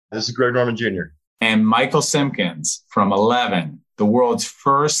This is Greg Norman Jr. And Michael Simpkins from 11, the world's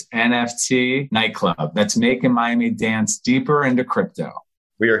first NFT nightclub that's making Miami dance deeper into crypto.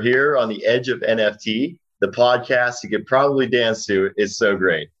 We are here on the edge of NFT, the podcast you could probably dance to. It's so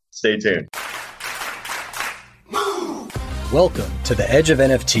great. Stay tuned. Welcome to the Edge of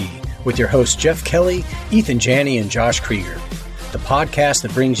NFT with your hosts Jeff Kelly, Ethan Janney, and Josh Krieger, the podcast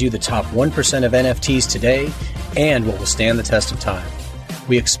that brings you the top 1% of NFTs today and what will stand the test of time.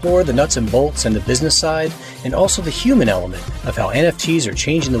 We explore the nuts and bolts and the business side, and also the human element of how NFTs are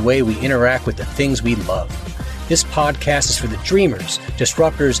changing the way we interact with the things we love. This podcast is for the dreamers,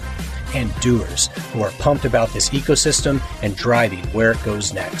 disruptors, and doers who are pumped about this ecosystem and driving where it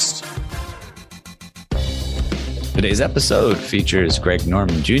goes next. Today's episode features Greg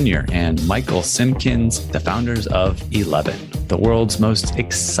Norman Jr. and Michael Simpkins, the founders of 11, the world's most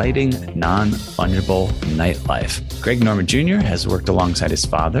exciting non-fungible nightlife. Greg Norman Jr. has worked alongside his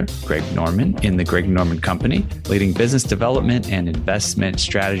father, Greg Norman, in the Greg Norman Company, leading business development and investment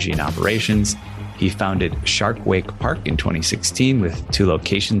strategy and operations. He founded Shark Wake Park in 2016 with 2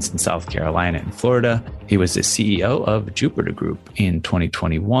 locations in South Carolina and Florida. He was the CEO of Jupiter Group in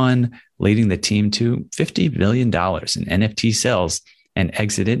 2021, leading the team to $50 million in NFT sales and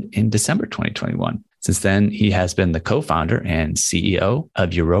exited in December 2021. Since then, he has been the co-founder and CEO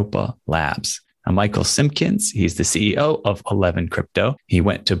of Europa Labs. Now, Michael Simpkins, he's the CEO of 11 Crypto. He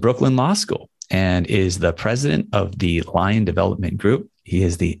went to Brooklyn Law School and is the president of the Lion Development Group. He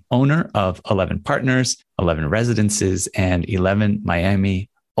is the owner of 11 Partners, 11 Residences, and 11 Miami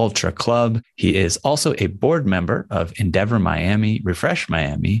Ultra Club. He is also a board member of Endeavor Miami, Refresh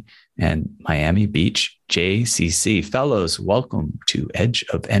Miami, and Miami Beach JCC. Fellows, welcome to Edge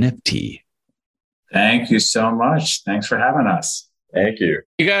of NFT. Thank you so much. Thanks for having us. Thank you.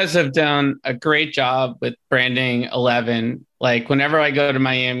 You guys have done a great job with branding 11. Like whenever I go to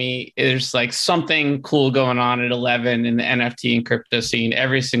Miami, there's like something cool going on at 11 in the NFT and crypto scene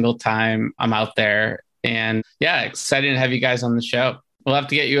every single time I'm out there. And yeah, excited to have you guys on the show. We'll have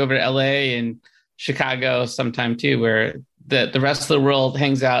to get you over to LA and Chicago sometime too, where the rest of the world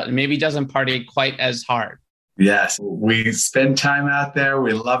hangs out and maybe doesn't party quite as hard. Yes, we spend time out there.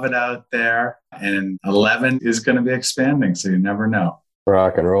 We love it out there. And 11 is going to be expanding, so you never know.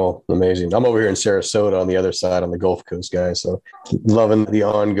 Rock and roll. Amazing. I'm over here in Sarasota on the other side on the Gulf Coast, guys. So loving the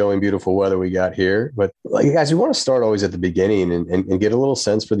ongoing beautiful weather we got here. But guys, we want to start always at the beginning and get a little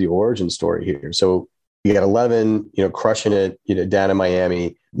sense for the origin story here. So you got 11, crushing it, down in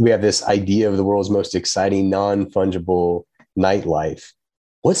Miami. We have this idea of the world's most exciting non-fungible nightlife.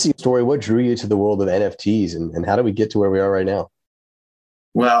 What's the story? What drew you to the world of NFTs and how do we get to where we are right now?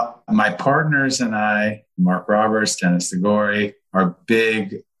 Well, my partners and I, Mark Roberts, Dennis DeGori, are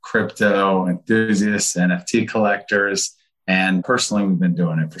big crypto enthusiasts, NFT collectors, and personally, we've been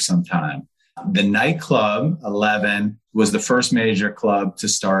doing it for some time. The nightclub, 11, was the first major club to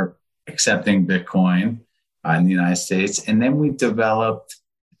start accepting Bitcoin in the United States. And then we developed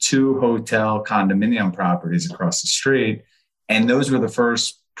 2 hotel condominium properties across the street. And those were the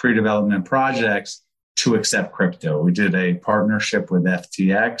first pre-development projects to accept crypto. We did a partnership with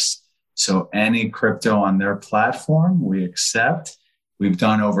FTX. So any crypto on their platform, we accept. We've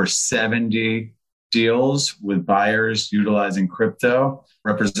done over 70 deals with buyers utilizing crypto,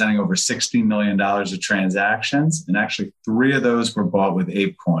 representing over $60 million of transactions. And actually 3 of those were bought with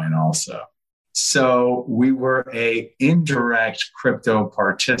ApeCoin also. So we were a indirect crypto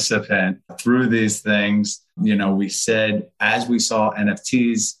participant through these things. We said, as we saw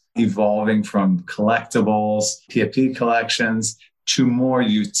NFTs evolving from collectibles, PFP collections, to more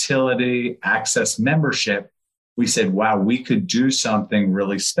utility access membership, we said, wow, we could do something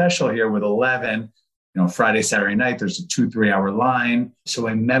really special here with 11. Friday, Saturday night, there's a 2-3 hour line. So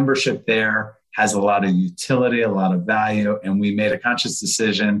a membership there has a lot of utility, a lot of value. And we made a conscious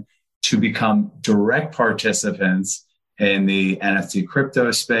decision to become direct participants in the NFT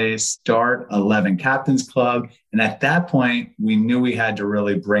crypto space, start 11 Captains Club. And at that point, we knew we had to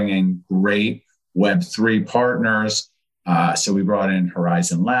really bring in great Web3 partners. So we brought in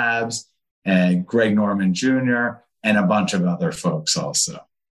Horizon Labs and Greg Norman Jr. and a bunch of other folks also.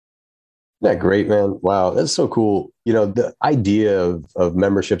 Isn't that great, man? Wow, that's so cool. The idea of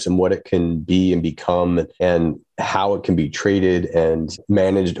memberships and what it can be and become and how it can be traded and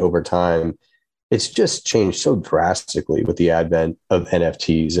managed over time, it's just changed so drastically with the advent of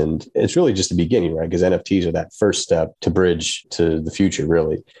NFTs. And it's really just the beginning, right? Because NFTs are that first step to bridge to the future,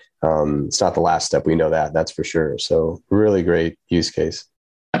 really. It's not the last step. We know that, that's for sure. So really great use case.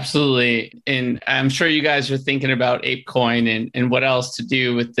 Absolutely. And I'm sure you guys are thinking about ApeCoin and what else to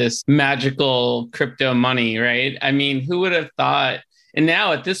do with this magical crypto money, right? I mean, who would have thought And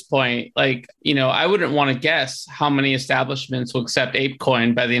now at this point, like, I wouldn't want to guess how many establishments will accept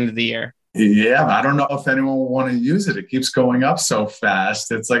ApeCoin by the end of the year. Yeah, I don't know if anyone will want to use it. It keeps going up so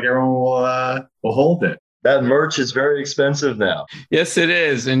fast. It's like everyone will hold it. That merch is very expensive now. Yes, it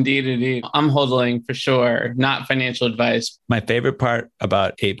is. Indeed. I'm hodling for sure. Not financial advice. My favorite part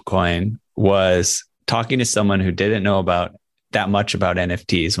about ApeCoin was talking to someone who didn't know about that much about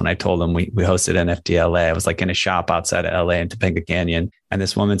NFTs. When I told them we hosted NFT LA, I was like in a shop outside of LA in Topanga Canyon. And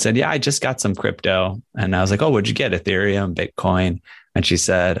this woman said, yeah, I just got some crypto. And I was like, oh, what'd you get? Ethereum, Bitcoin? And she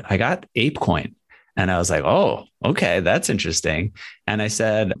said, I got ApeCoin. And I was like, oh, okay, that's interesting. And I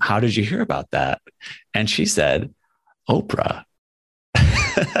said, how did you hear about that? And she said, Oprah.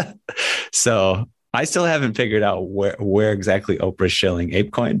 So I still haven't figured out where exactly Oprah's shilling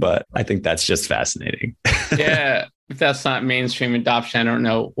ApeCoin, but I think that's just fascinating. Yeah. If that's not mainstream adoption, I don't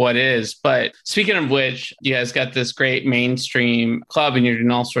know what is. But speaking of which, you guys got this great mainstream club and you're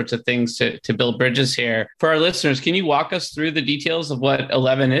doing all sorts of things to build bridges here. For our listeners, can you walk us through the details of what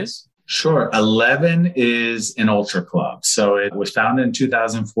 11 is? Sure. 11 is an ultra club. So it was founded in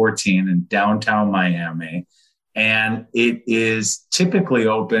 2014 in downtown Miami, and it is typically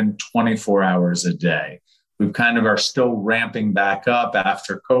open 24 hours a day. We kind of are still ramping back up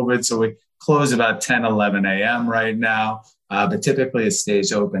after COVID. So we close about 10, 11 a.m. right now, but typically it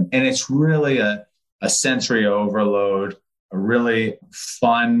stays open. And it's really a sensory overload, a really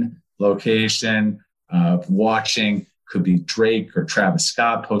fun location of watching. Could be Drake or Travis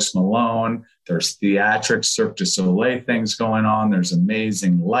Scott, Post Malone. There's theatrics, Cirque du Soleil things going on. There's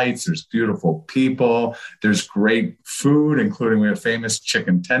amazing lights. There's beautiful people. There's great food, including we have famous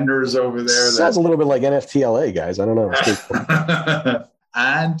chicken tenders over there. Sounds a little bit like NFT LA, guys. I don't know.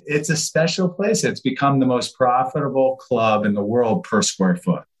 And it's a special place. It's become the most profitable club in the world per square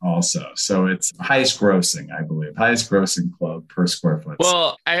foot also. So it's highest grossing, I believe, highest grossing club per square foot.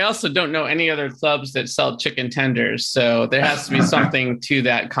 Well, I also don't know any other clubs that sell chicken tenders. So there has to be something to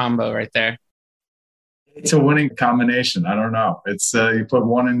that combo right there. It's a winning combination. I don't know. It's you put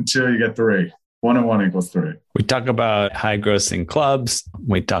 1 and 2, you get 3. 1 and 1 equals 3. We talk about high grossing clubs.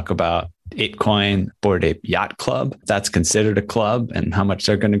 We talk about ApeCoin, Bored Ape Yacht Club. That's considered a club and how much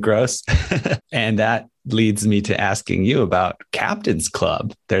they're going to gross. And that leads me to asking you about Captain's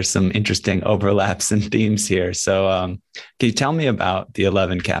Club. There's some interesting overlaps and themes here. So can you tell me about the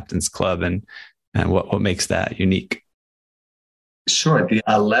 11 Captain's Club and what makes that unique? Sure. The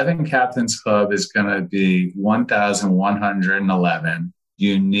 11 Captain's Club is going to be 1,111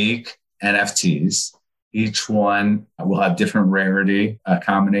 unique NFTs. Each one will have different rarity, a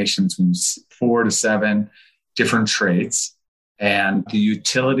combination between 4 to 7 different traits. And the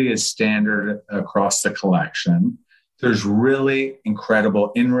utility is standard across the collection. There's really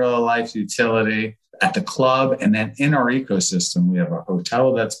incredible in real life utility at the club. And then in our ecosystem, we have a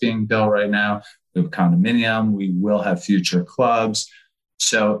hotel that's being built right now. We have a condominium. We will have future clubs.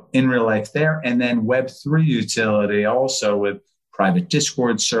 So in real life there. And then Web3 utility also with private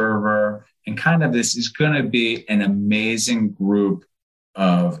Discord server. And kind of this is going to be an amazing group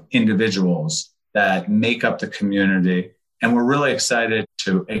of individuals that make up the community. And we're really excited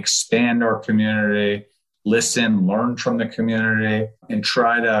to expand our community, listen, learn from the community, and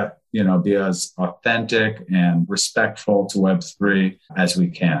try to, be as authentic and respectful to Web3 as we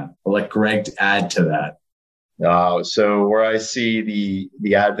can. I'll let Greg add to that. So where I see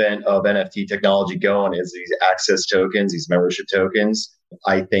the advent of NFT technology going is these access tokens, these membership tokens.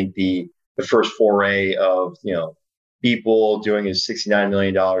 I think the first foray of, people doing a $69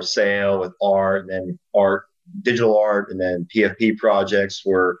 million sale with art, and then digital art, and then PFP projects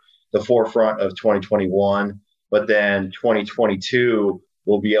were the forefront of 2021. But then 2022,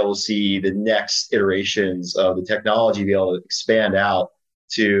 we'll be able to see the next iterations of the technology be able to expand out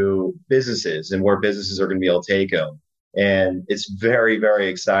to businesses and where businesses are going to be able to take them. And it's very, very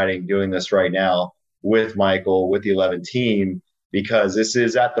exciting doing this right now with Michael, with the 11 team, because this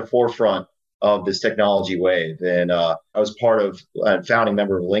is at the forefront of this technology wave. And I was part of a founding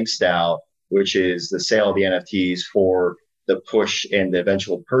member of LinkStyle, which is the sale of the NFTs for the push and the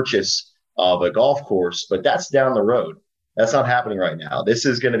eventual purchase of a golf course. But that's down the road. That's not happening right now. This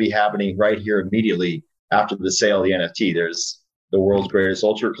is going to be happening right here immediately after the sale of the NFT. There's the world's greatest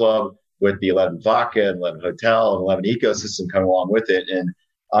ultra club with the 11 Vodka and 11 Hotel and 11 ecosystem coming along with it. And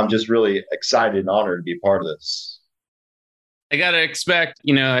I'm just really excited and honored to be part of this. I got to expect,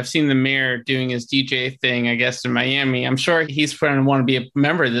 I've seen the mayor doing his DJ thing, I guess, in Miami. I'm sure he's going to want to be a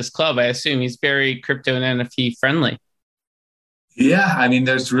member of this club. I assume he's very crypto and NFT friendly. Yeah, I mean,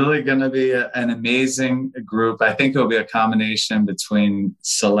 there's really going to be an amazing group. I think it'll be a combination between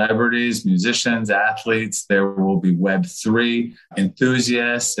celebrities, musicians, athletes. There will be Web3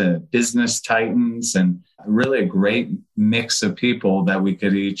 enthusiasts, business titans, and really a great mix of people that we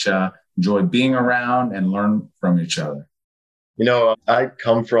could each enjoy being around and learn from each other. I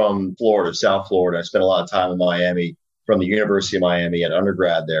come from Florida, South Florida. I spent a lot of time in Miami from the University of Miami at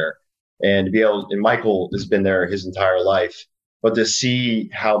undergrad there. And Michael has been there his entire life. But to see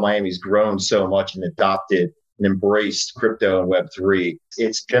how Miami's grown so much and adopted and embraced crypto and Web3,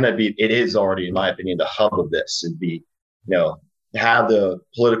 it is already, in my opinion, the hub of this. It'd be, have the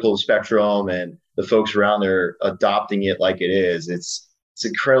political spectrum and the folks around there adopting it like it is. It's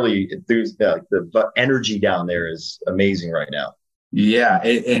incredibly enthused. The energy down there is amazing right now. Yeah,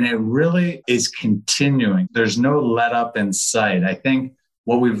 and it really is continuing. There's no let up in sight. I think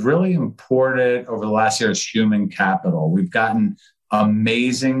what we've really imported over the last year is human capital. We've gotten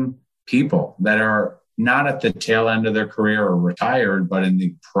amazing people that are not at the tail end of their career or retired, but in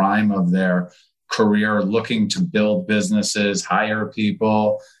the prime of their career, looking to build businesses, hire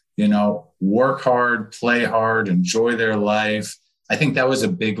people, work hard, play hard, enjoy their life. I think that was a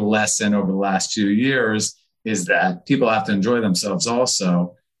big lesson over the last 2 years, is that people have to enjoy themselves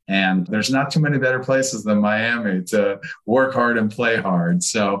also. And there's not too many better places than Miami to work hard and play hard.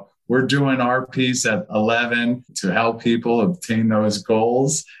 So we're doing our piece at 11 to help people obtain those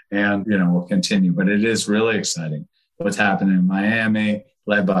goals. And, we'll continue. But it is really exciting what's happening in Miami,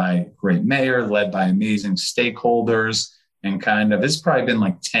 led by a great mayor, led by amazing stakeholders. And it's probably been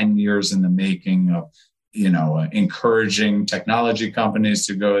like 10 years in the making of, encouraging technology companies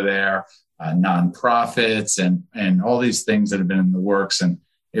to go there, nonprofits, and all these things that have been in the works. And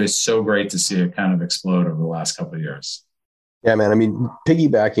it was so great to see it kind of explode over the last couple of years. Yeah, man. I mean,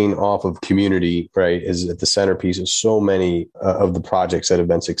 piggybacking off of community, right, is at the centerpiece of so many of the projects that have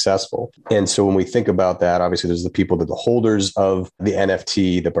been successful. And so when we think about that, obviously there's the people that are the holders of the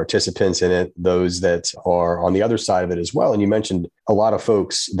NFT, the participants in it, those that are on the other side of it as well. And you mentioned a lot of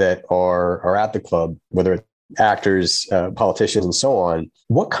folks that are at the club, whether it's actors, politicians, and so on.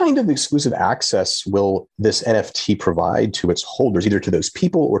 What kind of exclusive access will this NFT provide to its holders, either to those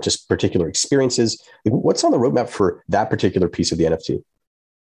people or to particular experiences? What's on the roadmap for that particular piece of the NFT?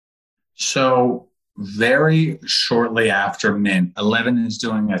 So very shortly after Mint, 11 is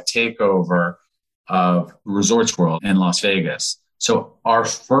doing a takeover of Resorts World in Las Vegas. So our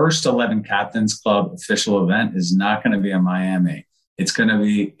first 11 Captains Club official event is not going to be in Miami. It's going to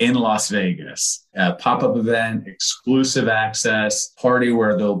be in Las Vegas, a pop-up event, exclusive access, party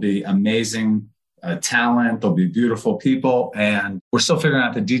where there'll be amazing talent. There'll be beautiful people. And we're still figuring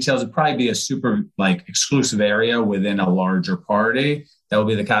out the details. It'll probably be a super exclusive area within a larger party. That will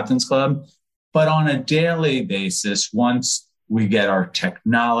be the Captains Club. But on a daily basis, once we get our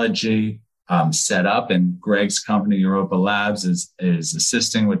technology set up, and Greg's company, Europa Labs, is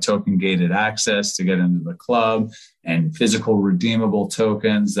assisting with token gated access to get into the club, and physical redeemable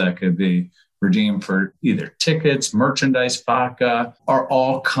tokens that could be redeemed for either tickets, merchandise, vodka, are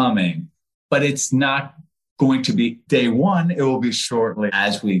all coming. But it's not going to be day one. It will be shortly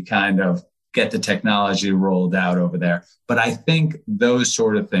as we kind of get the technology rolled out over there. But I think those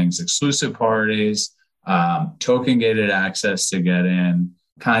sort of things, exclusive parties, token gated access to get in,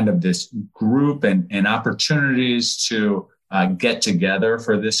 kind of this group and opportunities to get together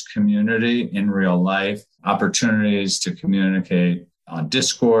for this community in real life, opportunities to communicate on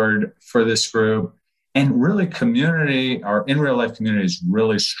Discord for this group. And really our in real life community is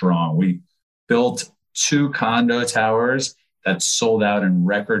really strong. We built 2 condo towers that sold out in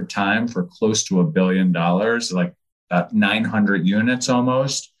record time for close to $1 billion, like about 900 units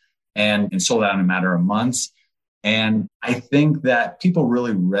almost, and sold out in a matter of months. And I think that people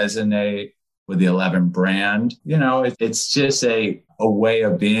really resonate with the 11 brand. It's just a way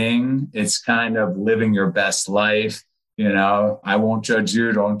of being. It's kind of living your best life. I won't judge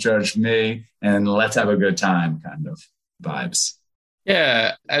you, don't judge me, and let's have a good time kind of vibes.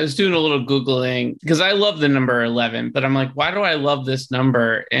 Yeah, I was doing a little Googling because I love the number 11, but I'm like, why do I love this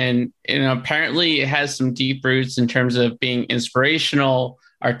number? And, apparently it has some deep roots in terms of being inspirational,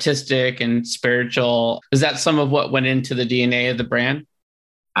 artistic, and spiritual. Is that some of what went into the DNA of the brand?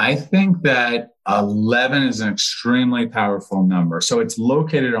 I think that 11 is an extremely powerful number. So it's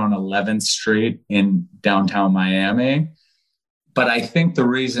located on 11th Street in downtown Miami. But I think the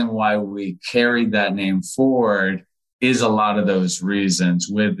reason why we carried that name forward is a lot of those reasons,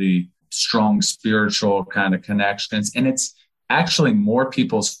 with the strong spiritual kind of connections. And it's actually more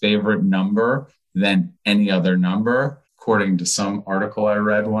people's favorite number than any other number. according to some article I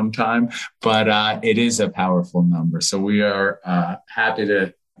read one time, but it is a powerful number. So we are happy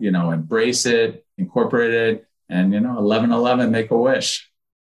to, embrace it, incorporate it, and, 1111, make a wish.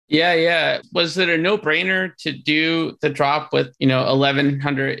 Yeah. Was it a no-brainer to do the drop with,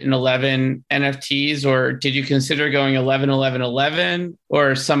 1111 NFTs, or did you consider going 111111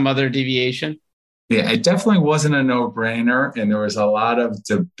 or some other deviation? Yeah, it definitely wasn't a no-brainer. And there was a lot of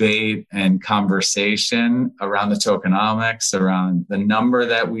debate and conversation around the tokenomics, around the number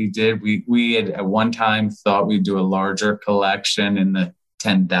that we did. We had at one time thought we'd do a larger collection in the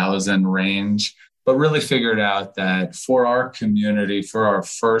 10,000 range, but really figured out that for our community, for our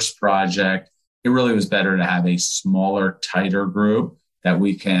first project, it really was better to have a smaller, tighter group that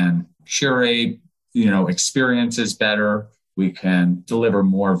we can curate, experiences better. We can deliver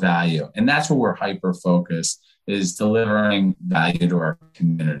more value. And that's where we're hyper-focused, is delivering value to our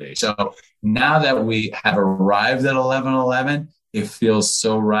community. So now that we have arrived at 1111, it feels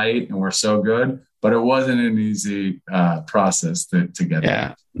so right and we're so good, but it wasn't an easy process to get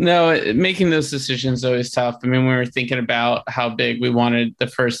there. No, making those decisions is always tough. I mean, when we were thinking about how big we wanted the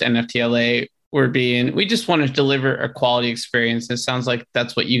first NFT LA would be, and we just want to deliver a quality experience. It sounds like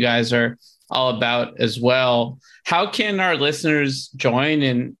that's what you guys are all about as well. How can our listeners join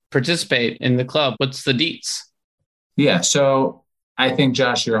and participate in the club? What's the deets? Yeah, so I think,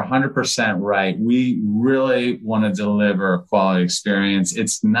 Josh, you're 100% right. We really want to deliver a quality experience.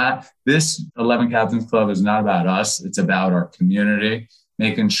 It's not, this 11 Captains Club is not about us. It's about our community,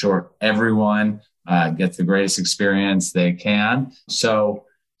 making sure everyone gets the greatest experience they can. So,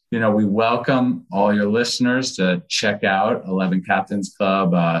 we welcome all your listeners to check out 11 Captains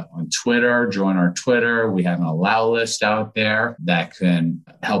Club on Twitter, join our Twitter. We have an allow list out there that can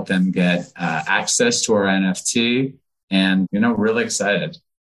help them get access to our NFT, and, really excited.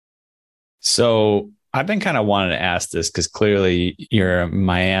 So I've been kind of wanting to ask this because clearly you're a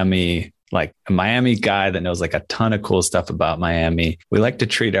Miami guy that knows like a ton of cool stuff about Miami. We like to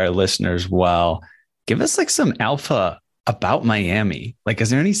treat our listeners well. Give us like some alpha about Miami. Like,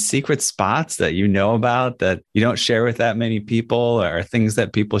 is there any secret spots that you know about that you don't share with that many people, or things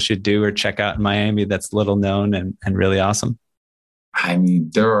that people should do or check out in Miami that's little known and really awesome? I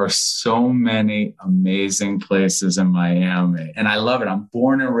mean, there are so many amazing places in Miami, and I love it. I'm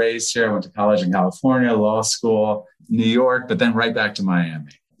born and raised here. I went to college in California, law school, New York, but then right back to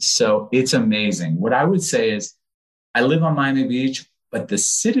Miami. So it's amazing. What I would say is I live on Miami Beach, but the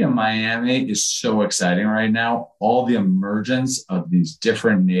city of Miami is so exciting right now. All the emergence of these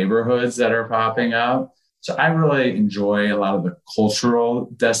different neighborhoods that are popping up. So I really enjoy a lot of the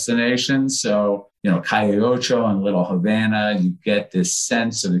cultural destinations. So, Calle Ocho and Little Havana, you get this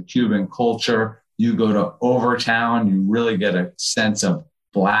sense of the Cuban culture. You go to Overtown, you really get a sense of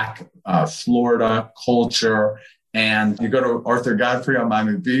Black Florida culture. And you go to Arthur Godfrey on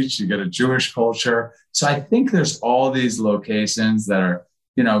Miami Beach, you get a Jewish culture. So I think there's all these locations that are,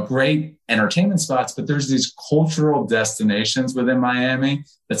 great entertainment spots, but there's these cultural destinations within Miami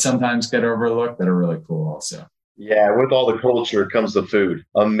that sometimes get overlooked that are really cool also. Yeah, with all the culture comes the food.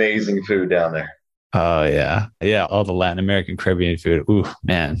 Amazing food down there. Oh, yeah. Yeah, all the Latin American Caribbean food. Ooh,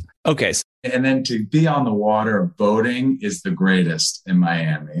 man. Okay. And then to be on the water, boating is the greatest in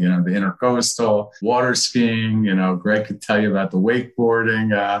Miami. The intercoastal, water skiing, Greg could tell you about the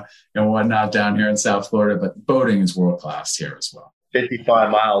wakeboarding and whatnot down here in South Florida, but boating is world-class here as well.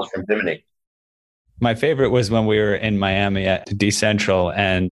 55 miles from Bimini. My favorite was when we were in Miami at Decentral,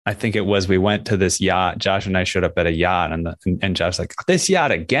 and I think it was we went to this yacht. Josh and I showed up at a yacht, and Josh's like, "This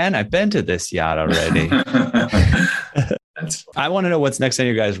yacht again? I've been to this yacht already." I want to know what's next on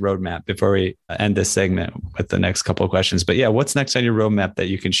your guys' roadmap before we end this segment with the next couple of questions. But yeah, what's next on your roadmap that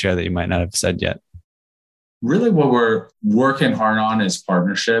you can share that you might not have said yet? Really what we're working hard on is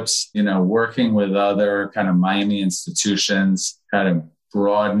partnerships, working with other kind of Miami institutions, kind of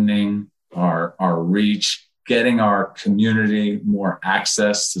broadening our reach, getting our community more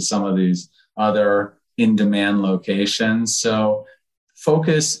access to some of these other in-demand locations. So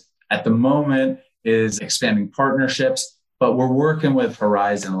focus at the moment is expanding partnerships, but we're working with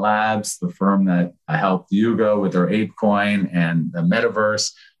Horizon Labs, the firm that helped Yuga with their ApeCoin and the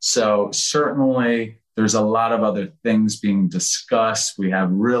metaverse. So certainly there's a lot of other things being discussed. We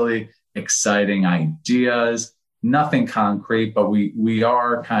have really exciting ideas, nothing concrete, but we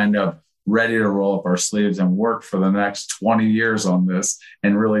are kind of ready to roll up our sleeves and work for the next 20 years on this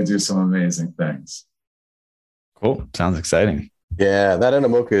and really do some amazing things. Cool. Sounds exciting. Yeah, that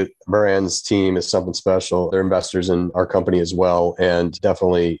Animoca Brands team is something special. They're investors in our company as well, and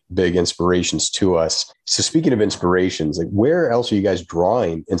definitely big inspirations to us. So speaking of inspirations, like where else are you guys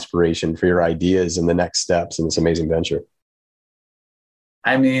drawing inspiration for your ideas and the next steps in this amazing venture?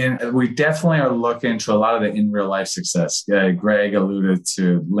 I mean, we definitely are looking to a lot of the in real life success. Greg alluded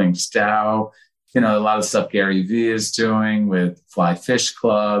to Links DAO, a lot of stuff Gary Vee is doing with Fly Fish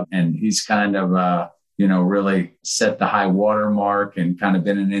Club. And he's kind of, really set the high water mark and kind of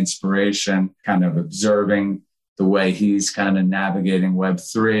been an inspiration, kind of observing the way he's kind of navigating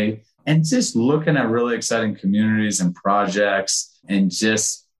Web3 and just looking at really exciting communities and projects and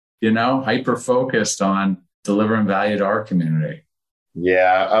just, hyper focused on delivering value to our community.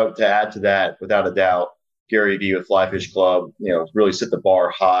 Yeah, to add to that, without a doubt, Gary Vee with Fly Fish Club, really set the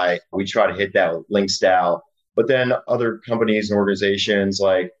bar high. We try to hit that with Links DAO. But then other companies and organizations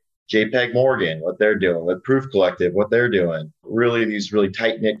like JPEG Morgan, what they're doing, with Proof Collective, what they're doing. Really, these really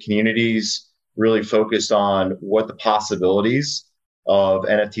tight-knit communities really focused on what the possibilities of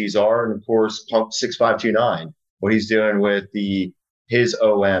NFTs are. And of course, Punk 6529, what he's doing with his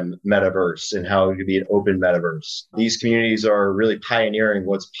OM metaverse and how it could be an open metaverse. These communities are really pioneering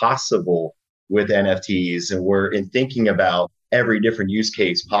what's possible with NFTs, and we're thinking about every different use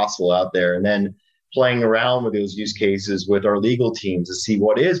case possible out there, and then playing around with those use cases with our legal teams to see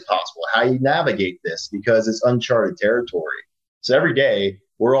what is possible, how you navigate this, because it's uncharted territory. So every day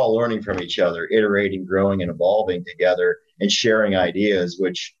we're all learning from each other, iterating, growing, and evolving together and sharing ideas,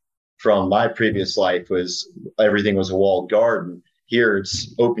 which from my previous life everything was a walled garden. Here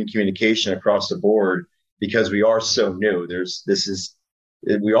it's open communication across the board because we are so new.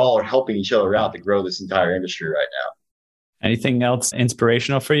 We all are helping each other out to grow this entire industry right now. Anything else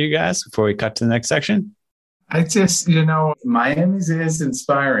inspirational for you guys before we cut to the next section? I just, Miami's is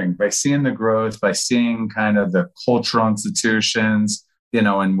inspiring by seeing the growth, by seeing kind of the cultural institutions, in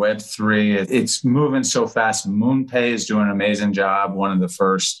Web3. It's moving so fast. MoonPay is doing an amazing job. One of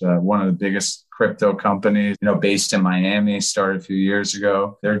the biggest crypto companies, based in Miami, started a few years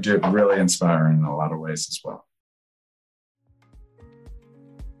ago. They're really inspiring in a lot of ways as well.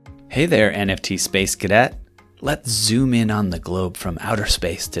 Hey there, NFT Space Cadet. Let's zoom in on the globe from outer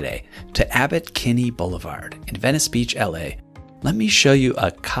space today to Abbot Kinney Boulevard in Venice Beach, LA. Let me show you a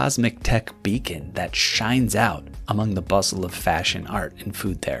cosmic tech beacon that shines out among the bustle of fashion, art, and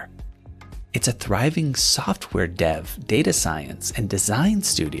food there. It's a thriving software dev, data science, and design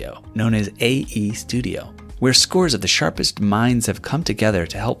studio known as AE Studio, where scores of the sharpest minds have come together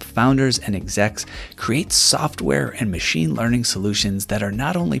to help founders and execs create software and machine learning solutions that are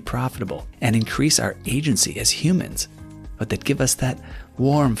not only profitable and increase our agency as humans, but that give us that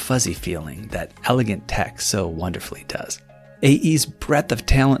warm, fuzzy feeling that elegant tech so wonderfully does. AE's breadth of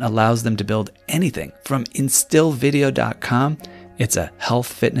talent allows them to build anything from instillvideo.com, it's a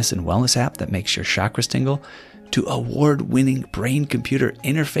health, fitness, and wellness app that makes your chakras tingle, to award-winning brain-computer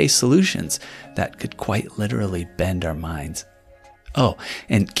interface solutions that could quite literally bend our minds. Oh,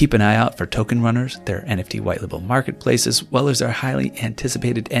 and keep an eye out for Token Runners, their NFT white label marketplace, as well as our highly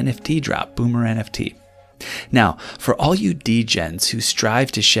anticipated NFT drop, Boomer NFT. Now, for all you degens who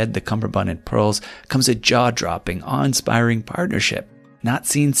strive to shed the cummerbund and pearls, comes a jaw-dropping, awe-inspiring partnership, not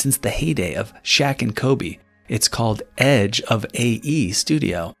seen since the heyday of Shaq and Kobe. It's called Edge of AE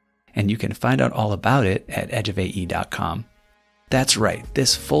Studio, and you can find out all about it at edgeofae.com. That's right,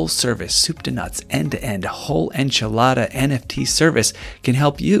 this full-service, soup-to-nuts, end-to-end, whole enchilada NFT service can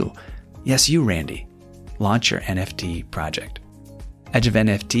help you, yes you Randy, launch your NFT project. Edge of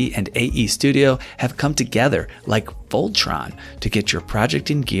NFT and AE Studio have come together like Voltron to get your project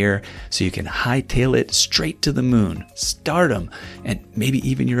in gear so you can hightail it straight to the moon, stardom, and maybe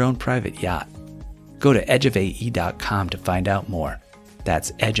even your own private yacht. Go to edgeofae.com to find out more.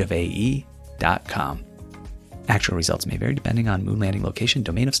 That's edgeofae.com. Actual results may vary depending on moon landing location,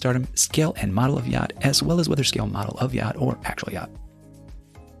 domain of stardom, scale and model of yacht, as well as whether scale model of yacht or actual yacht.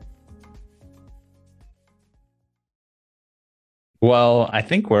 Well, I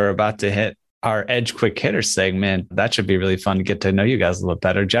think we're about to hit our Edge Quick Hitter segment. That should be really fun to get to know you guys a little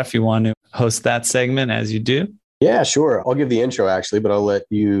better. Jeff, you want to host that segment as you do? Yeah, sure. I'll give the intro actually, but I'll let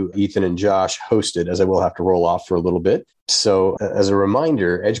you, Ethan and Josh, host it as I will have to roll off for a little bit. So as a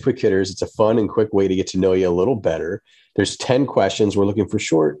reminder, Edge Quick Hitters, it's a fun and quick way to get to know you a little better. There's 10 questions. We're looking for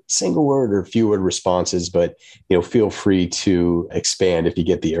short, single word or few word responses, but feel free to expand if you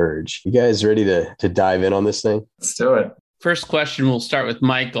get the urge. You guys ready to dive in on this thing? Let's do it. First question, we'll start with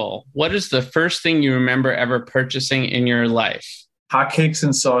Michael. What is the first thing you remember ever purchasing in your life? Hotcakes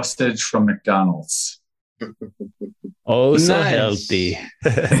and sausage from McDonald's. Oh, so Nice. healthy.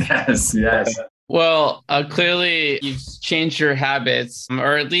 Yes. Well, clearly you've changed your habits,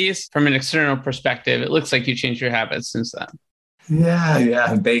 or at least from an external perspective, it looks like you changed your habits since then.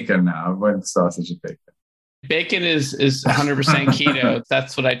 Yeah. Bacon now. I went sausage and bacon. Bacon is 100% keto.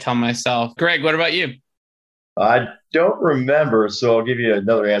 That's what I tell myself. Greg, what about you? I don't remember, so I'll give you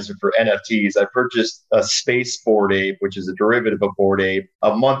another answer for NFTs. I purchased a Space Bored Ape, which is a derivative of Bored Ape,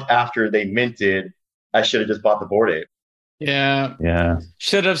 a month after they minted. I should have just bought the Bored Ape. Yeah.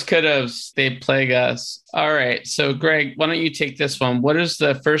 Should haves, could haves. They plague us. All right. So, Greg, why don't you take this one? What is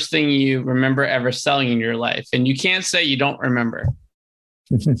the first thing you remember ever selling in your life? And you can't say you don't remember.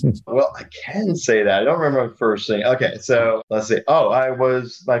 Well, I can say that. I don't remember the first thing. Okay. So let's see. Oh, I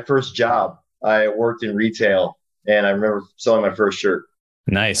was my first job. I worked in retail and I remember selling my first shirt.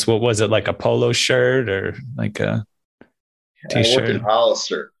 Nice. What was it, like a polo shirt or like a t-shirt? I worked in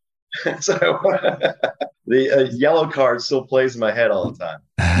Hollister. So the yellow card still plays in my head all the time.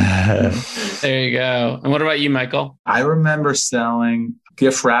 There you go. And what about you, Michael? I remember selling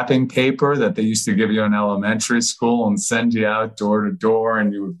gift wrapping paper that they used to give you in elementary school and send you out door to door,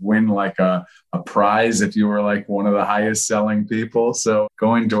 and you would win like a prize if you were like one of the highest selling people. So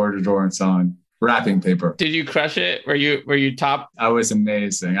going door to door and selling wrapping paper. Did you crush it? Were you top? I was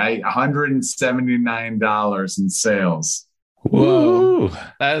amazing. $179 in sales. Whoa.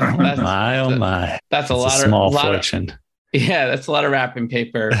 That's my, oh my. That's a lot of small fortune. Yeah, that's a lot of wrapping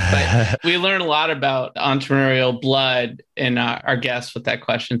paper. But we learn a lot about entrepreneurial blood in our guests with that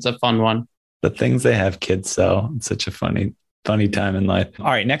question. It's a fun one. The things they have kids sell. It's such a funny time in life. All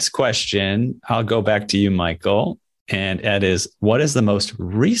right, next question. I'll go back to you, Michael. And Ed is, what is the most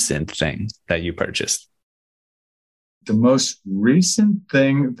recent thing that you purchased? The most recent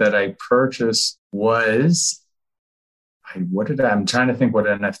thing that I purchased was... I'm trying to think what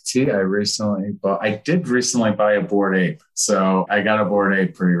NFT I recently bought. I did recently buy a Bored Ape. So I got a Bored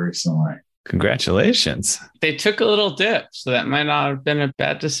Ape pretty recently. Congratulations. They took a little dip, so that might not have been a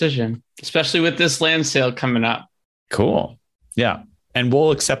bad decision, especially with this land sale coming up. Cool. Yeah. And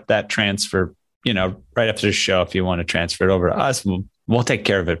we'll accept that transfer, right after the show. If you want to transfer it over to us, we'll take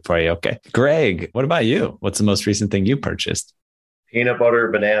care of it for you. Okay. Greg, what about you? What's the most recent thing you purchased? Peanut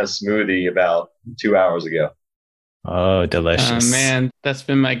butter banana smoothie about 2 hours ago. Oh, delicious. Oh, man, that's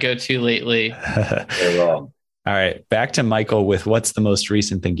been my go-to lately. Very well. All right. Back to Michael with what's the most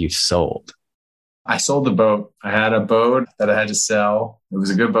recent thing you sold? I sold the boat. I had a boat that I had to sell. It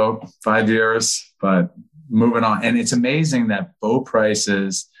was a good boat, 5 years, but moving on. And it's amazing that boat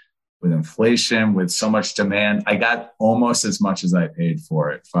prices with inflation, with so much demand, I got almost as much as I paid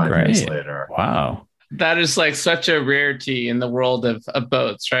for it 5 years later. Wow. That is like such a rarity in the world of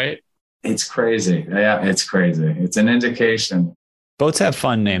boats, right? It's crazy. Yeah, it's crazy. It's an indication. Boats have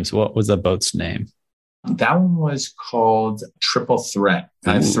fun names. What was the boat's name? That one was called Triple Threat.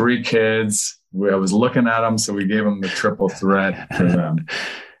 I have 3 kids. I was looking at them, so we gave them the Triple Threat for them.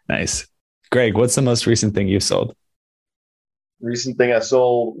 Nice. Greg, what's the most recent thing you sold? Recent thing I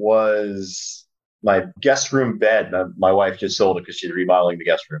sold was my guest room bed. My wife just sold it because she's remodeling the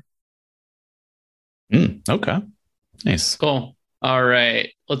guest room. Okay. Nice. Cool. All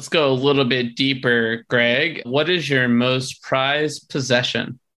right. Let's go a little bit deeper, Greg. What is your most prized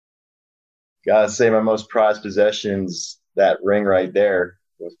possession? Gotta say, my most prized possessions, that ring right there,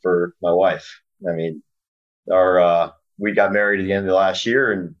 was for my wife. I mean, we got married at the end of the last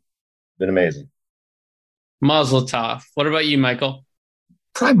year and it's been amazing. Mazel tov. What about you, Michael?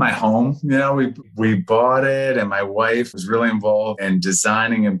 Probably my home. We bought it, and my wife was really involved in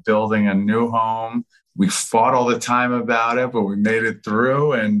designing and building a new home. We fought all the time about it, but we made it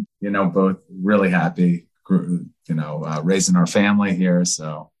through, and both really happy. Raising our family here.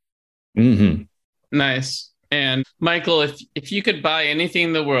 So, Nice. And Michael, if you could buy anything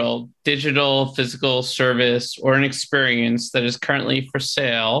in the world, digital, physical, service, or an experience that is currently for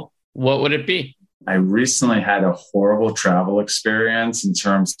sale, what would it be? I recently had a horrible travel experience in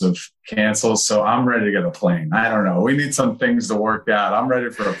terms of cancels, so I'm ready to get a plane. I don't know. We need some things to work out. I'm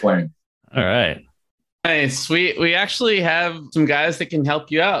ready for a plane. All right. Nice. We actually have some guys that can help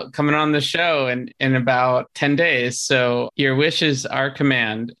you out coming on the show in about 10 days. So your wish is our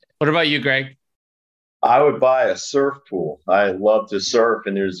command. What about you, Greg? I would buy a surf pool. I love to surf,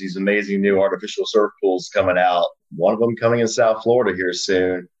 and there's these amazing new artificial surf pools coming out. One of them coming in South Florida here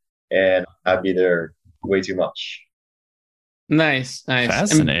soon, and I'd be there way too much. Nice.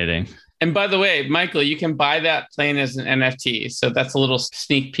 Fascinating. And by the way, Michael, you can buy that plane as an NFT. So that's a little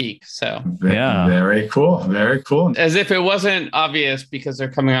sneak peek. So yeah, very cool. Very cool. As if it wasn't obvious because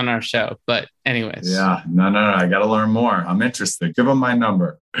they're coming on our show. But anyways. Yeah, no. I got to learn more. I'm interested. Give them my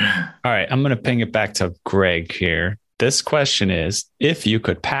number. All right. I'm going to ping it back to Greg here. This question is, if you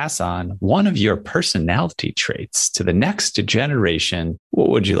could pass on one of your personality traits to the next generation, what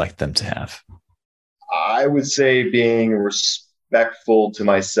would you like them to have? I would say being respectful to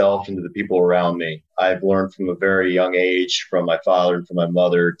myself and to the people around me. I've learned from a very young age from my father and from my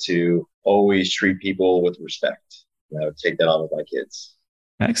mother to always treat people with respect. I would take that on with my kids.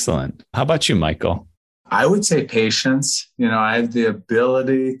 Excellent. How about you, Michael? I would say patience. I have the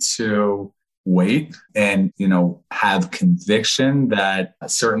ability to wait and, have conviction that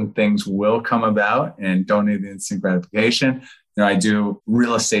certain things will come about and don't need the instant gratification. I do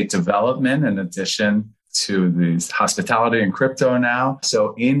real estate development in addition to the hospitality and crypto now.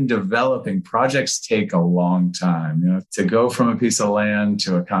 So in developing, projects take a long time. To go from a piece of land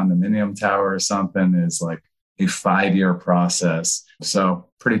to a condominium tower or something is like a 5-year process. So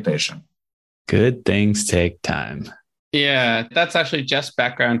pretty patient. Good things take time. Yeah, that's actually Jeff's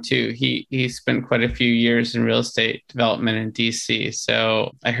background too. He spent quite a few years in real estate development in DC.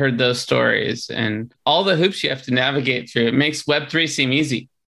 So I heard those stories and all the hoops you have to navigate through. It makes Web3 seem easy.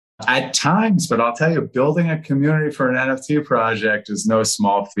 At times, but I'll tell you, building a community for an NFT project is no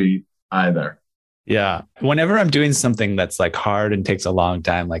small feat either. Yeah. Whenever I'm doing something that's like hard and takes a long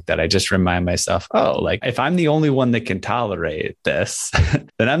time like that, I just remind myself, like if I'm the only one that can tolerate this,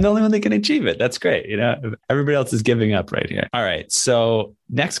 then I'm the only one that can achieve it. That's great. Everybody else is giving up right here. All right. So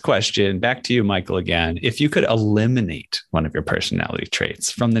next question, back to you, Michael, again. If you could eliminate one of your personality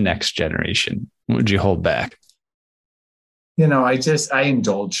traits from the next generation, what would you hold back? I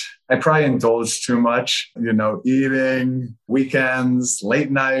indulge. I probably indulge too much, eating, weekends, late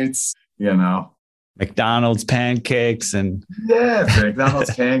nights, McDonald's pancakes and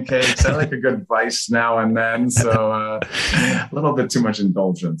McDonald's pancakes. I like a good vice now and then. So a little bit too much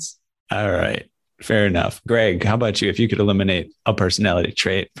indulgence. All right. Fair enough. Greg, how about you? If you could eliminate a personality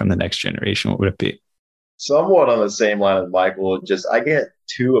trait from the next generation, what would it be? Somewhat on the same line as Michael, I get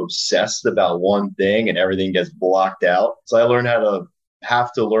too obsessed about one thing and everything gets blocked out. So I learned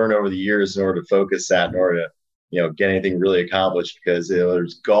have to learn over the years in order to focus that, in order to get anything really accomplished, because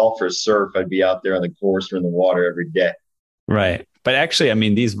there's golf or surf, I'd be out there on the course or in the water every day. Right. But actually,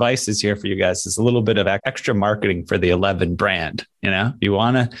 these vices here for you guys is a little bit of extra marketing for the 11 brand. You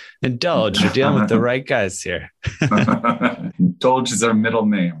want to indulge, you're dealing with the right guys here. Indulge is our middle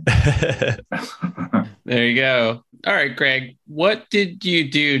name. There you go. All right, Greg, what did you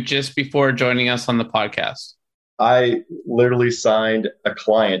do just before joining us on the podcast? I literally signed a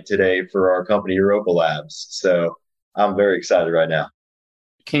client today for our company, Europa Labs. So I'm very excited right now.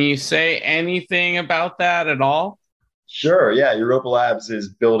 Can you say anything about that at all? Sure. Yeah. Europa Labs is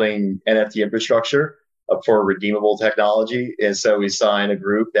building NFT infrastructure for redeemable technology. And so we signed a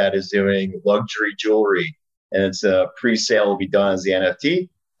group that is doing luxury jewelry, and it's a pre-sale will be done as the NFT.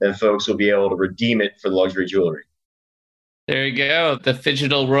 Then folks will be able to redeem it for the luxury jewelry. There you go. The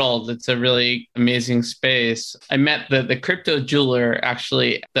Phygital world. It's a really amazing space. I met the crypto jeweler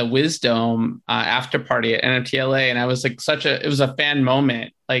actually at the Wisdom after party at NFTLA. And I was like it was a fan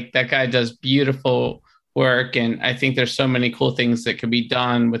moment. Like that guy does beautiful work. And I think there's so many cool things that could be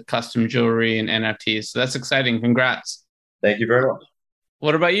done with custom jewelry and NFTs. So that's exciting. Congrats. Thank you very much.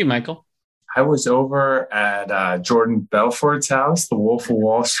 What about you, Michael? I was over at Jordan Belfort's house, the Wolf of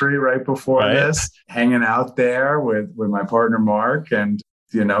Wall Street, right before this, hanging out there with my partner, Mark, and,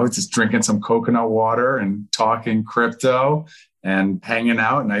 just drinking some coconut water and talking crypto and hanging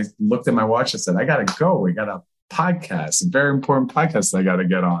out. And I looked at my watch and said, I got to go. We got a podcast, a very important podcast I got to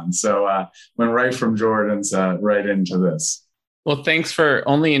get on. So went right from Jordan's right into this. Well, thanks for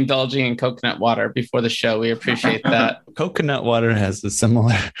only indulging in coconut water before the show. We appreciate that. Coconut water has a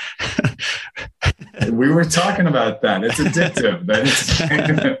similar... We were talking about that. It's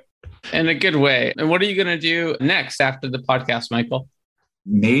addictive. In a good way. And what are you going to do next after the podcast, Michael?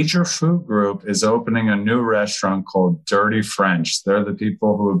 Major Food Group is opening a new restaurant called Dirty French. They're the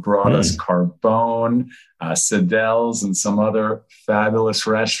people who have brought us Carbone, Sadelle's, and some other fabulous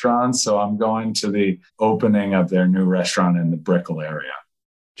restaurants. So I'm going to the opening of their new restaurant in the Brickell area.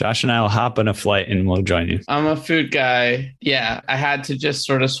 Josh and I will hop on a flight and we'll join you. I'm a food guy. Yeah, I had to just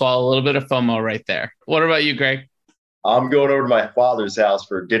sort of swallow a little bit of FOMO right there. What about you, Greg? I'm going over to my father's house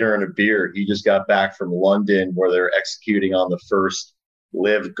for dinner and a beer. He just got back from London where they're executing on the first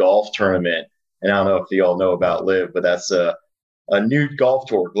Live golf tournament. And I don't know if you all know about Live, but that's a new golf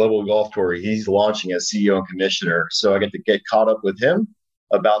tour, global golf tour. He's launching as CEO and commissioner. So I get to get caught up with him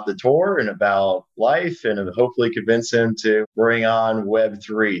about the tour and about life, and hopefully convince him to bring on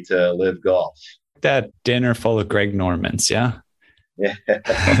Web3 to Live Golf. That dinner full of Greg Normans, yeah? Yeah.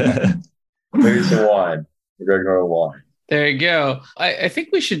 Maybe some wine. Greg Norman wine. There you go. I think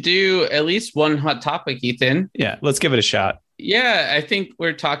we should do at least one hot topic, Ethan. Yeah, let's give it a shot. Yeah, I think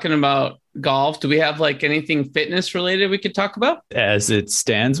we're talking about golf. Do we have anything fitness related we could talk about? As it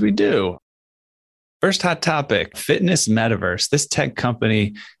stands, we do. First hot topic, fitness metaverse. This tech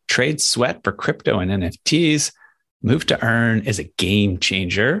company trades sweat for crypto and NFTs. Move to Earn is a game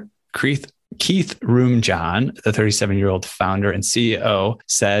changer. Keith Roomjohn, the 37-year-old founder and CEO,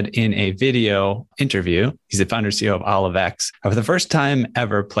 said in a video interview, he's the founder and CEO of OliveX. For the first time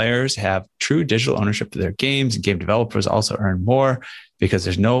ever, players have true digital ownership of their games. Game developers also earn more because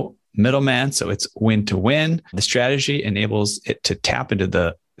there's no middleman, so it's win to win. The strategy enables it to tap into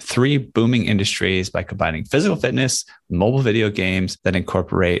the three booming industries by combining physical fitness, mobile video games that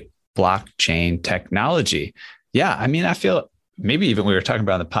incorporate blockchain technology. Yeah, I mean, I feel maybe even we were talking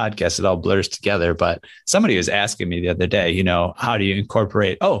about on the podcast, it all blurs together, but somebody was asking me the other day, how do you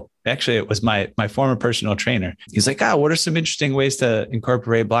incorporate? Oh, actually, it was my former personal trainer. He's like, what are some interesting ways to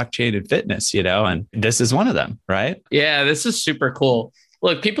incorporate blockchain and fitness, and this is one of them, right? Yeah, this is super cool.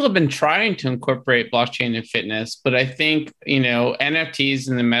 Look, people have been trying to incorporate blockchain and fitness, but I think, NFTs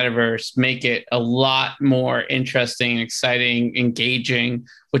in the metaverse make it a lot more interesting, exciting, engaging,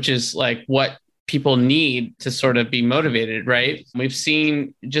 which is like what people need to sort of be motivated, right? We've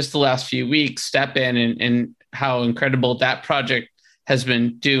seen just the last few weeks STEPN and how incredible that project has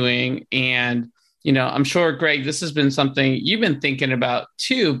been doing. And, I'm sure, Greg, this has been something you've been thinking about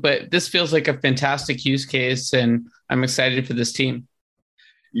too, but this feels like a fantastic use case and I'm excited for this team.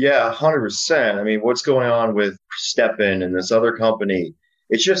 Yeah, 100%. I mean, what's going on with STEPN and this other company,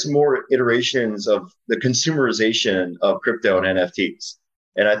 it's just more iterations of the consumerization of crypto and NFTs.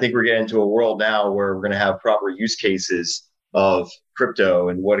 And I think we're getting to a world now where we're going to have proper use cases of crypto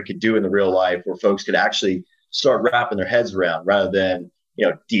and what it could do in the real life where folks could actually start wrapping their heads around rather than,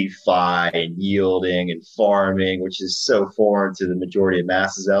 DeFi and yielding and farming, which is so foreign to the majority of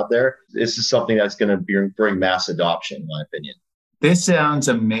masses out there. This is something that's going to bring mass adoption, in my opinion. This sounds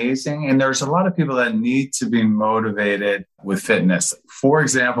amazing. And there's a lot of people that need to be motivated with fitness. For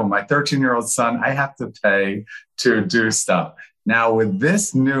example, my 13-year-old son, I have to pay to do stuff. Now, with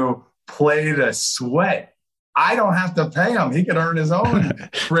this new Play to Sweat, I don't have to pay him. He can earn his own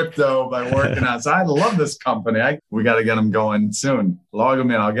crypto by working out. So I love this company. We got to get him going soon. Log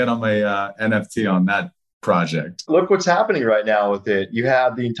him in. I'll get him a NFT on that project. Look what's happening right now with it. You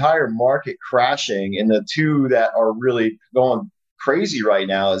have the entire market crashing, and the two that are really going crazy right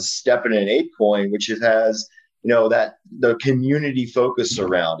now is STEPN and ApeCoin, which has, that the community focus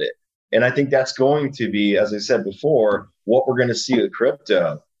around it. And I think that's going to be, as I said before, what we're going to see with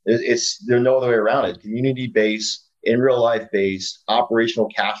crypto. There's no other way around it. Community-based, in real life-based, operational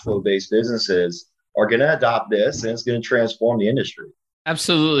cash flow-based businesses are going to adopt this, and it's going to transform the industry.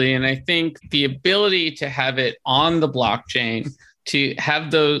 Absolutely. And I think the ability to have it on the blockchain, to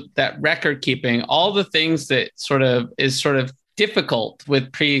have that record keeping, all the things that is difficult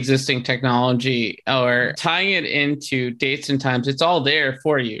with pre-existing technology or tying it into dates and times, it's all there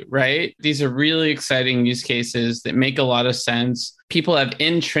for you, right? These are really exciting use cases that make a lot of sense. People have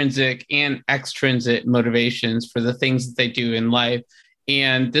intrinsic and extrinsic motivations for the things that they do in life.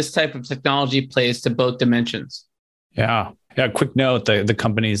 And this type of technology plays to both dimensions. Yeah. Quick note, the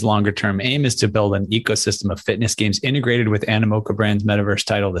company's longer term aim is to build an ecosystem of fitness games integrated with Animoca Brand's metaverse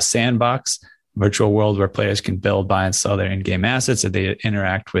title, The Sandbox, virtual world where players can build, buy, and sell their in-game assets and they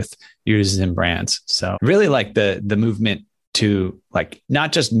interact with users and brands. So really like the movement to like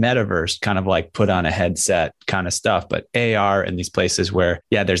not just metaverse, kind of like put on a headset kind of stuff, but AR in these places where,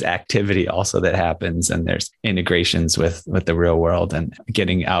 there's activity also that happens and there's integrations with the real world and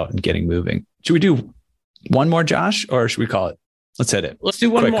getting out and getting moving. Should we do one more, Josh, or should we call it? Let's hit it. Let's do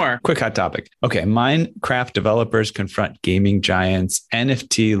one more. Quick hot topic. Okay. Minecraft developers confront gaming giants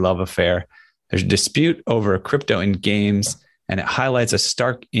NFT love affair. There's a dispute over crypto in games, and it highlights a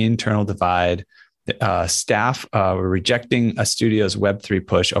stark internal divide. Staff were rejecting a studio's Web3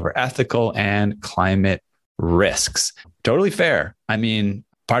 push over ethical and climate risks. Totally fair. I mean,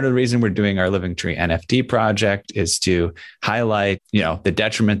 part of the reason we're doing our Living Tree NFT project is to highlight, the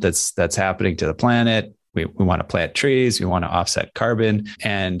detriment that's happening to the planet. We want to plant trees. We want to offset carbon.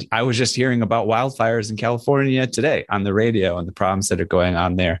 And I was just hearing about wildfires in California today on the radio and the problems that are going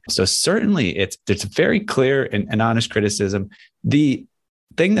on there. So certainly it's very clear and honest criticism. The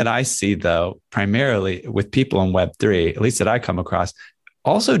thing that I see, though, primarily with people in Web3, at least that I come across,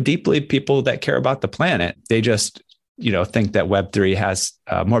 also deeply people that care about the planet. They just think that Web3 has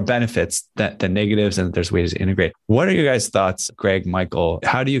more benefits than negatives and that there's ways to integrate. What are your guys' thoughts, Greg, Michael?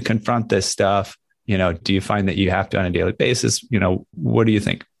 How do you confront this stuff? Do you find that you have to on a daily basis? What do you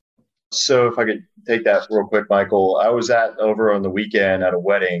think? So if I could take that real quick, Michael, I was over on the weekend at a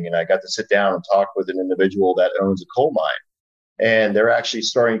wedding and I got to sit down and talk with an individual that owns a coal mine. And they're actually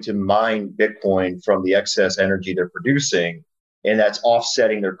starting to mine Bitcoin from the excess energy they're producing. And that's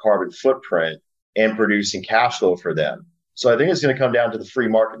offsetting their carbon footprint. and producing cash flow for them. So I think it's going to come down to the free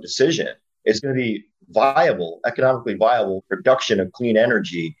market decision. It's going to be viable, economically viable production of clean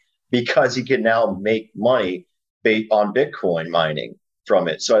energy because he can now make money based on Bitcoin mining from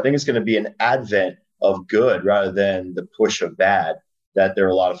it. So I think it's going to be an advent of good rather than the push of bad that there are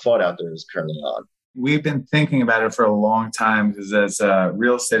a lot of FUD out there is currently on. We've been thinking about it for a long time because as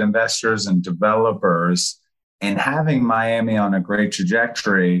real estate investors and developers, and having Miami on a great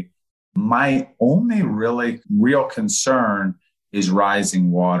trajectory, my only really real concern is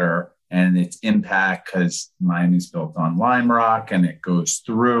rising water and its impact, because Miami's built on lime rock and it goes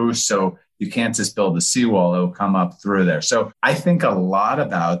through. So you can't just build a seawall, it'll come up through there. So I think a lot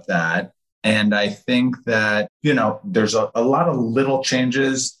about that. And I think that, there's a lot of little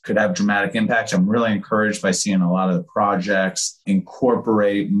changes could have dramatic impacts. I'm really encouraged by seeing a lot of the projects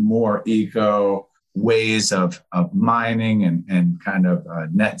incorporate more eco ways of mining and kind of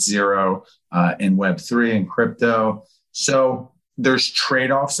net zero in Web3 and crypto. So there's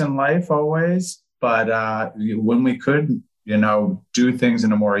trade-offs in life always, but when we could, do things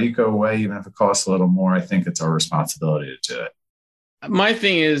in a more eco way, even if it costs a little more, I think it's our responsibility to do it. My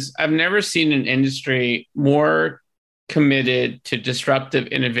thing is, I've never seen an industry more committed to disruptive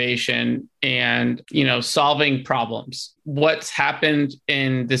innovation and, solving problems. What's happened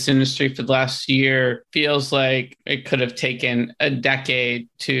in this industry for the last year feels like it could have taken a decade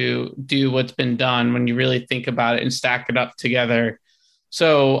to do what's been done when you really think about it and stack it up together.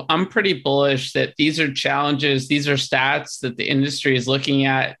 So I'm pretty bullish that these are challenges, these are stats that the industry is looking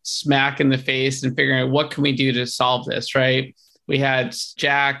at smack in the face and figuring out what can we do to solve this, right? We had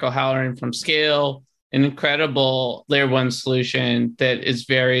Jack O'Halloran from Scale, an incredible layer one solution that is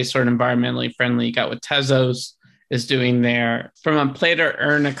very sort of environmentally friendly. You got what Tezos is doing there. From a play to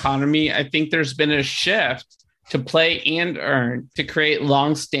earn economy, I think there's been a shift to play and earn, to create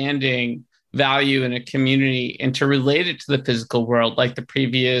longstanding value in a community and to relate it to the physical world, like the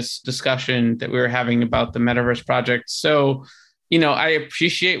previous discussion that we were having about the Metaverse project. So, I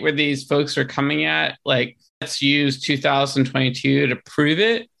appreciate where these folks are coming at. Like, let's use 2022 to prove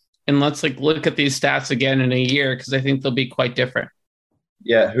it. And let's look at these stats again in a year, because I think they'll be quite different.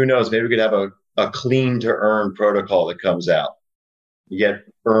 Yeah, who knows? Maybe we could have a clean to earn protocol that comes out. You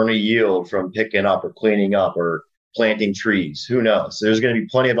earn a yield from picking up or cleaning up or planting trees. Who knows? There's going to be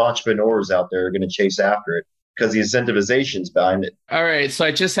plenty of entrepreneurs out there who are going to chase after it because the incentivization's behind it. All right. So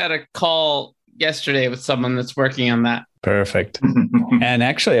I just had a call yesterday with someone that's working on that. Perfect. And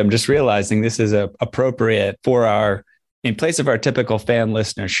actually, I'm just realizing this is appropriate for in place of our typical fan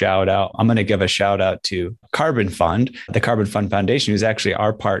listener shout out, I'm going to give a shout out to Carbon Fund, the Carbon Fund Foundation, who's actually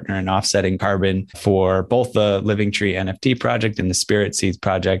our partner in offsetting carbon for both the Living Tree NFT project and the Spirit Seeds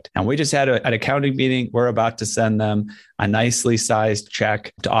project. And we just had an accounting meeting. We're about to send them a nicely sized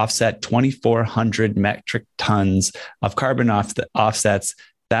check to offset 2,400 metric tons of carbon offsets.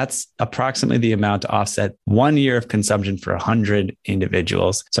 That's approximately the amount to offset 1 year of consumption for 100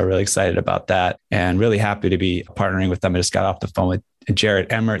 individuals. So really excited about that and really happy to be partnering with them. I just got off the phone with Jarrett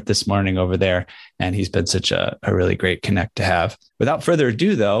Emmert this morning over there, and he's been such a really great connect to have. Without further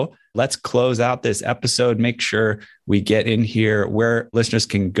ado, though, let's close out this episode. Make sure we get in here where listeners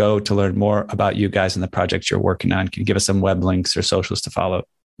can go to learn more about you guys and the projects you're working on. Can you give us some web links or socials to follow?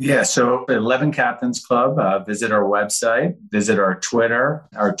 Yeah, so 11 Captains Club, visit our website, visit our Twitter.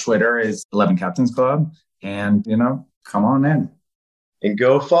 Our Twitter is 11 Captains Club, and, come on in. And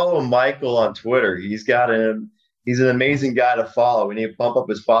go follow Michael on Twitter. He's an amazing guy to follow. We need to bump up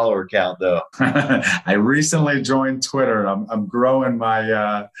his follower count, though. I recently joined Twitter. I'm growing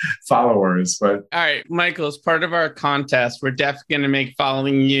my followers. But all right, Michael, as part of our contest, we're definitely going to make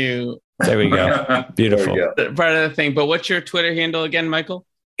following you. There we go. Beautiful. Part of the thing. But what's your Twitter handle again, Michael?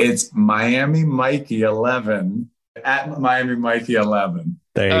 It's Miami Mikey 11 at Miami Mikey 11.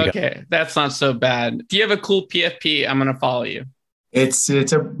 There you go. Okay, that's not so bad. If you have a cool PFP, I'm going to follow you. It's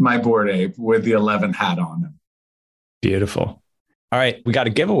my Bored Ape with the 11 hat on it. Beautiful. All right, we got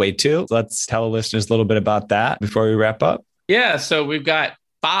a giveaway too. Let's tell the listeners a little bit about that before we wrap up. Yeah, so we've got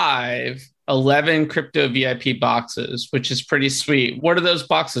 11 crypto VIP boxes, which is pretty sweet. What are those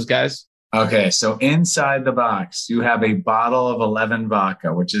boxes, guys? Okay, so inside the box, you have a bottle of 11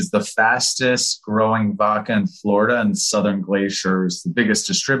 vodka, which is the fastest growing vodka in Florida and Southern Glaciers, the biggest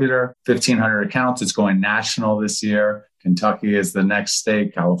distributor, 1,500 accounts. It's going national this year. Kentucky is the next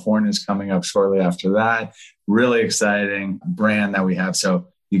state. California is coming up shortly after that. Really exciting brand that we have. So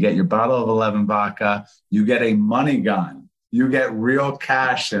you get your bottle of 11 vodka, you get a money gun, you get real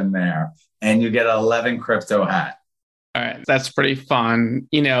cash in there, and you get an 11 crypto hat. All right. That's pretty fun.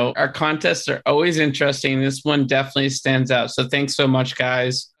 Our contests are always interesting. This one definitely stands out. So thanks so much,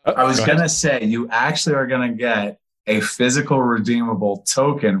 guys. I was going to say, you actually are going to get a physical redeemable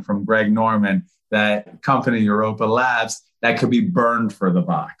token from Greg Norman, that company Europa Labs, that could be burned for the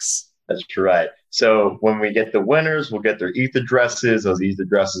box. That's right. So when we get the winners, we'll get their ETH addresses. Those ETH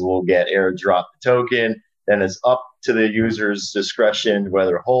addresses will get airdrop the token. Then it's up to the user's discretion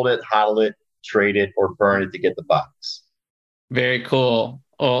whether to hold it, hodl it, trade it, or burn it to get the box. Very cool.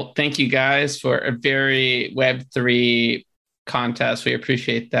 Well, thank you guys for a very Web3 contest. We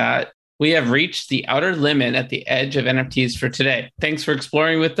appreciate that. We have reached the outer limit at the edge of NFTs for today. Thanks for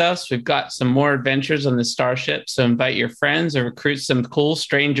exploring with us. We've got some more adventures on the Starship, so invite your friends or recruit some cool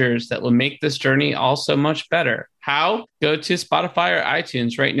strangers that will make this journey all so much better. How? Go to Spotify or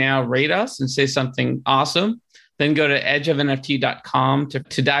iTunes right now, rate us and say something awesome. Then go to edgeofnft.com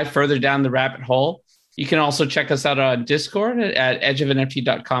to dive further down the rabbit hole. You can also check us out on Discord at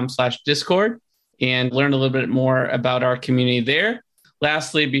edgeofnft.com/Discord and learn a little bit more about our community there.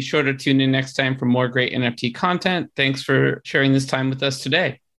 Lastly, be sure to tune in next time for more great NFT content. Thanks for sharing this time with us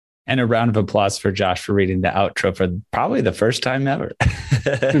today. And a round of applause for Josh for reading the outro for probably the first time ever.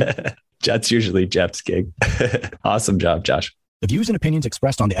 That's usually Jeff's gig. Awesome job, Josh. The views and opinions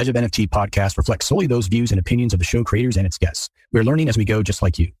expressed on the Edge of NFT podcast reflect solely those views and opinions of the show creators and its guests. We're learning as we go, just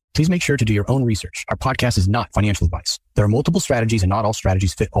like you. Please make sure to do your own research. Our podcast is not financial advice. There are multiple strategies and not all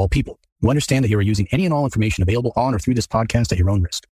strategies fit all people. We understand that you are using any and all information available on or through this podcast at your own risk.